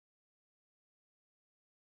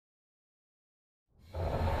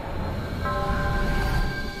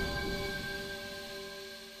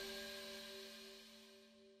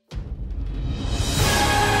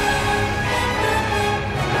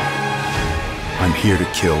I'm here to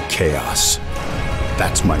kill chaos.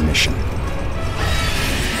 That's my mission.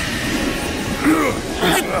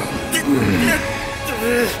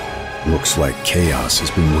 Looks like chaos has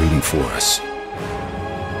been waiting for us.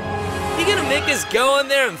 You gonna make us go in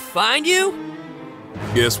there and find you?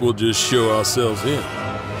 Guess we'll just show ourselves in.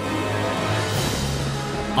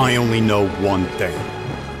 I only know one thing.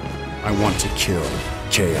 I want to kill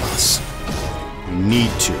chaos. I need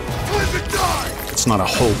to. Live and die! It's not a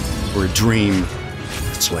hope or a dream.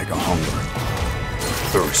 It's like a hunger.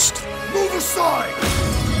 Thirst. Move aside!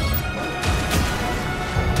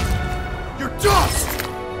 You're dust!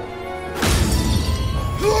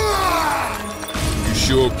 You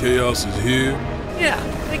sure chaos is here? Yeah,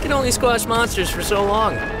 they can only squash monsters for so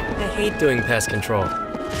long. I hate doing pest control.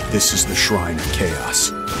 This is the shrine of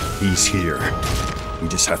chaos. He's here. We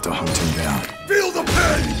just have to hunt him down. Feel the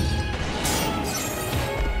pain!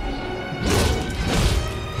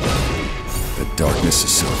 The darkness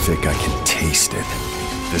is so thick I can taste it.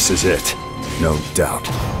 This is it. No doubt.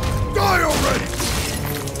 Die already!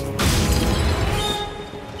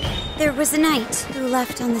 There was a knight who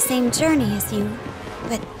left on the same journey as you,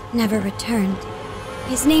 but never returned.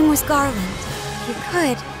 His name was Garland. If you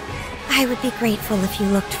could, I would be grateful if you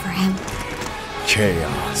looked for him.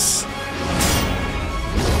 Chaos.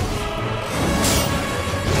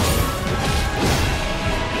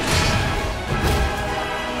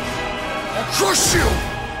 I'll crush you!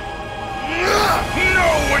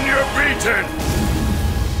 Know when you're beaten!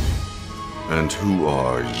 And who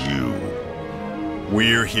are you?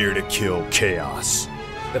 We're here to kill chaos.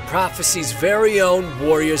 The prophecy's very own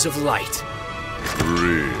Warriors of Light.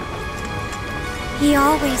 Real. He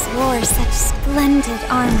always wore such splendid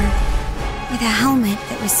armor, with a helmet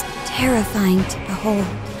that was terrifying to behold.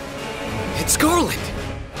 It's Garland!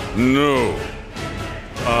 No.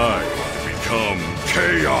 I become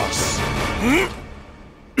chaos.